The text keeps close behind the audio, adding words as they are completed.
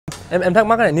Em thắc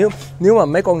mắc cái này, nếu mà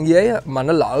mấy con dế mà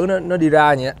nó lỡ nó đi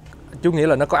ra vậy, chú nghĩ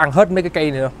là nó có ăn hết mấy cái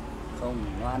cây này không? Không,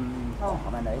 nó ăn cỏ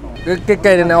bên đấy thôi. Cái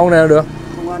cây này ăn nào được?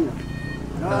 Không ăn được.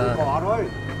 Nó ăn cỏ thôi.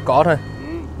 Cỏ thôi.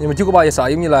 Nhưng mà chú có bao giờ sợ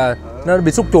giống như là nó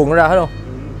bị xúc chuồng nó ra hết không?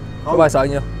 Có bao giờ sợ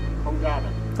nhiều? Không ra được.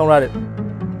 Không ra được.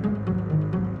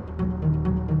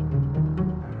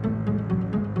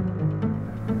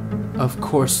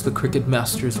 Of course, the cricket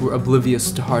masters were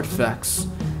oblivious to hard facts.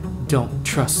 Don't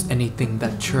trust anything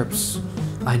that chirps.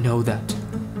 I know that.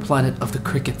 Planet of the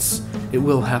crickets. It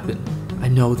will happen. I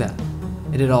know that.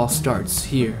 And it all starts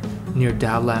here, near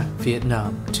Đà Lạt,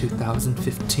 Vietnam,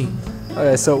 2015.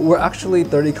 Okay, so we're actually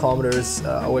 30 kilometers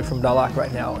away from Đà Lạt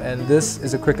right now, and this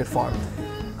is a cricket farm.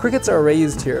 Crickets are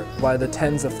raised here by the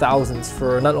tens of thousands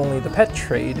for not only the pet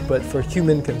trade, but for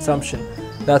human consumption.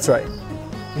 That's right.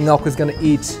 Ngọc is gonna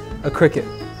eat a cricket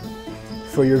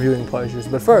for your viewing pleasures.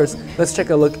 But first, let's take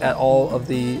a look at all of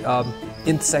the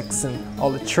insects and all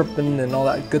the chirping and all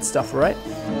that good stuff, right?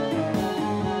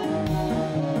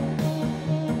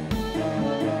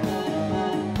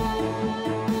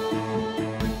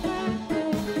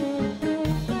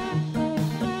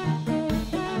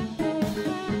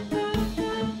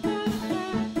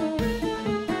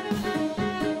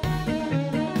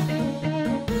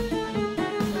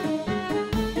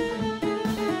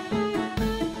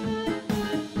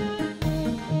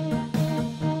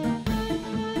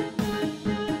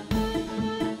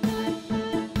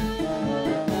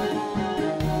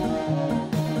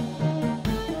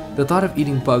 The thought of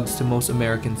eating bugs to most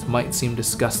Americans might seem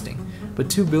disgusting,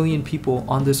 but 2 billion people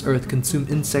on this earth consume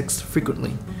insects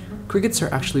frequently. Crickets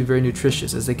are actually very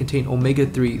nutritious as they contain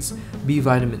omega-3s, B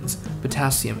vitamins,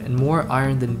 potassium, and more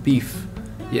iron than beef.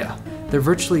 Yeah, they're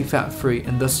virtually fat-free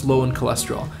and thus low in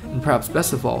cholesterol, and perhaps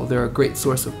best of all, they're a great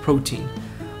source of protein.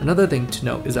 Another thing to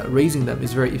note is that raising them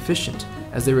is very efficient,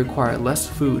 as they require less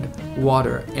food,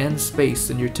 water, and space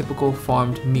than your typical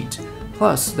farmed meat.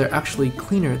 Plus, they're actually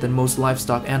cleaner than most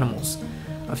livestock animals.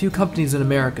 A few companies in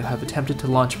America have attempted to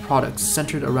launch products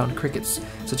centered around crickets,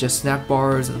 such as snack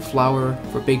bars and flour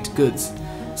for baked goods.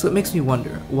 So it makes me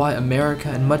wonder why America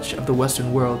and much of the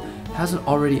Western world hasn't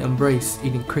already embraced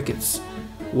eating crickets.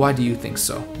 Why do you think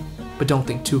so? But don't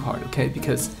think too hard, okay?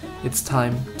 Because it's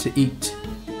time to eat.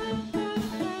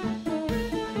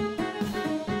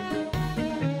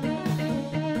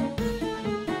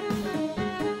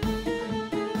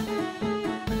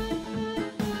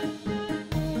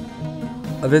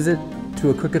 A visit to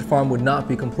a cricket farm would not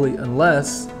be complete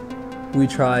unless we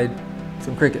tried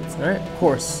some crickets, all right? Of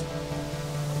course.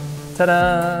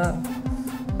 Ta-da!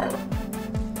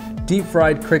 Deep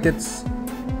fried crickets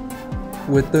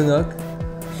with tương ớt.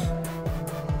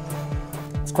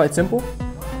 It's quite simple.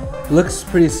 Looks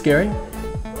pretty scary,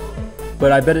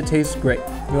 but I bet it tastes great.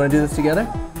 You want to do this together?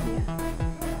 Yeah.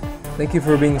 Thank you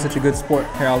for being such a good sport.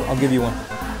 Here, I'll give you one.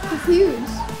 It's huge.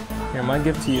 Here, my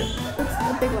gift to you.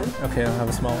 That's a big one. Okay, I'll have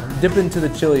a small one. Dip into the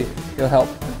chili, it'll help.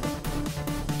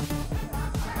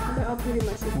 They're all pretty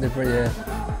much. Yeah.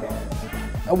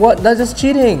 What? That's just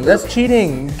cheating. That's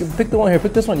cheating. Pick the one here.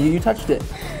 Pick this one. You touched it.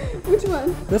 Which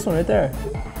one? This one right there.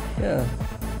 Yeah.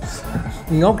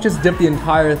 Ngok just dipped the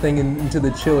entire thing into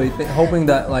the chili, hoping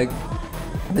that like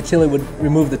the chili would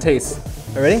remove the taste.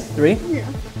 Ready? 3? Yeah.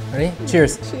 Ready?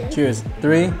 Cheers. Cheers. Cheers.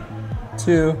 3,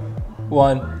 2,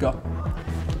 1, go.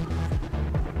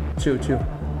 Chew, chew.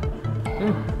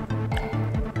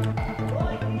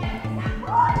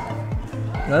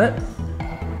 Got it?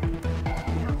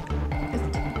 It's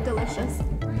delicious.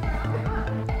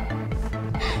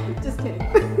 Just kidding.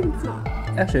 It's not.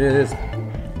 Actually, it is.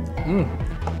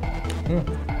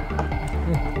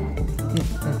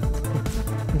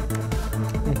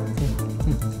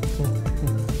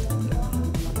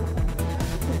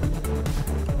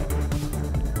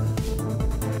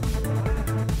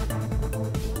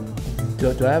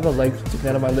 Do I have a leg sticking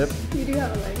out of my lip? You do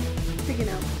have a leg sticking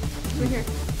out. Right here.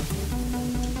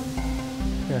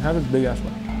 Yeah, have a big ass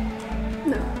one.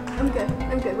 No, I'm good.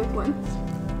 I'm good with one.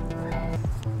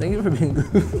 Thank you for being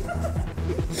good.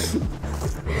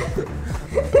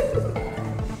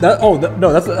 No,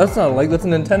 that's not a leg. That's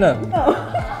an antenna. Oh.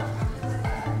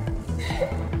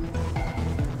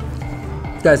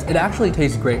 Guys, it actually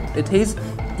tastes great. It tastes.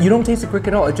 You don't taste the cricket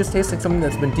at all. It just tastes like something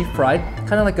that's been deep fried,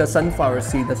 kind of like a sunflower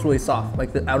seed that's really soft,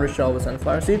 like the outer shell of a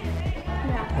sunflower seed.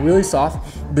 Yeah. Really soft.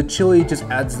 The chili just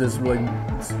adds this really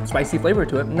spicy flavor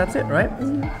to it, and that's it, right?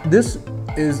 Mm-hmm. This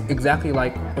is exactly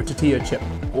like a tortilla chip,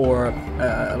 or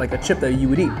like a chip that you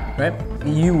would eat, right?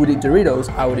 You would eat Doritos,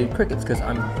 I would eat crickets because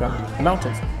I'm from the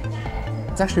mountains.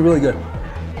 It's actually really good.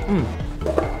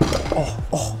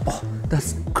 Oh,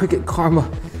 that's cricket karma.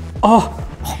 Oh.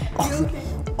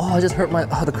 Oh, I just hurt my.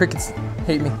 Oh, the crickets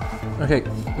hate me. Okay.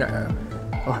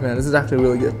 Oh man, this is actually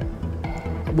really good.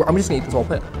 I'm just gonna eat this whole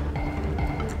plant.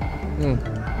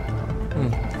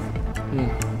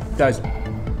 Guys,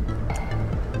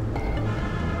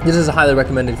 this is highly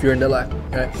recommended if you're in Dalat.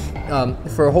 Okay?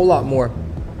 For a whole lot more,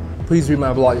 please read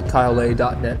my blog at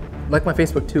kylelet.net. Like my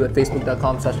Facebook too at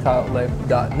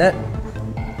facebook.com/kylelet.net.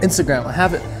 Instagram, I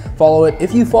have it. Follow it.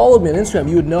 If you followed me on Instagram,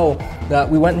 you would know that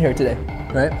we went here today,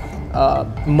 right?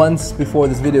 Months before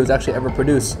this video was actually ever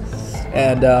produced.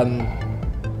 And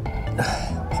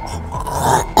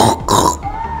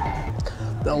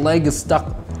the leg is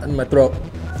stuck in my throat.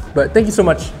 But thank you so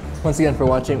much once again for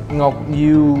watching. You know,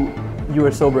 you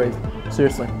are so brave.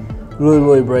 Seriously, really,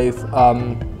 really brave.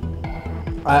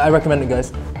 I recommend it,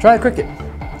 guys. Try a cricket.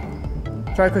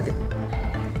 Try a cricket.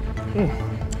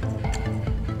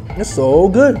 It's so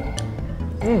good.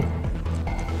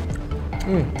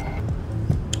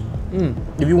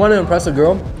 If you want to impress a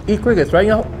girl, eat crickets, right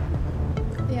now?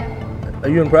 Yeah. Are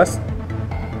you impressed?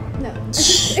 No.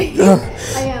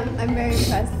 I am. I'm very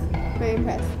impressed. Very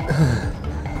impressed.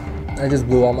 I just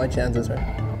blew all my chances, right?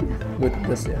 With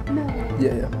this, yeah. No.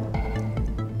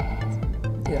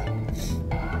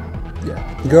 Yeah.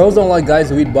 Girls don't like guys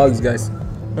who eat bugs, guys.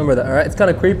 Remember that, alright? It's kind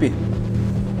of creepy.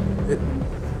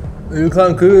 Are you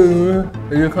kind of creepy?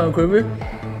 Are you kind of creepy?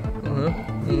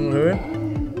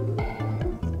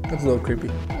 That's a little creepy.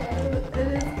 Yeah, it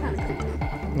is kind of creepy.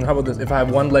 And how about this? If I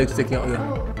have one leg sticking out, yeah.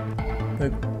 Oh.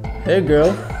 Like, hey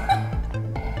girl.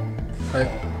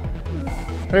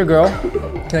 Hey girl.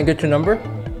 Can I get your number?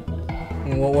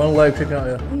 And one leg sticking out,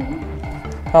 yeah.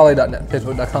 Kylelet.net,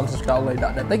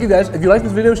 facebook.com/kylelet.net. Thank you guys. If you like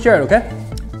this video, share it, okay?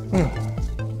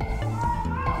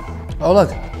 Oh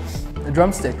look, a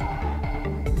drumstick.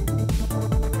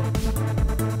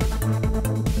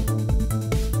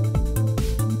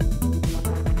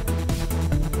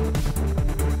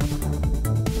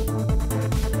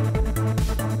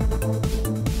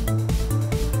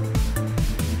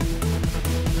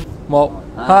 Một,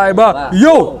 hai, ba,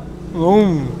 yo!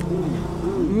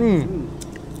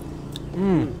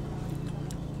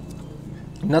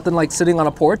 Nothing like sitting on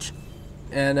a porch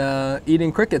and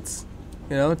eating crickets,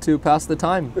 you know, to pass the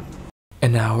time.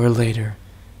 An hour later,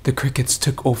 the crickets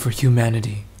took over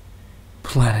humanity.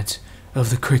 Planet of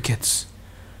the crickets.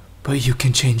 But you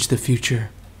can change the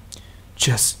future.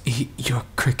 Just eat your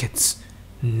crickets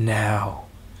now.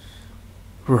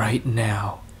 Right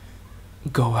now.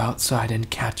 Go outside and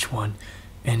catch one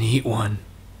and eat one.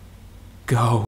 Go.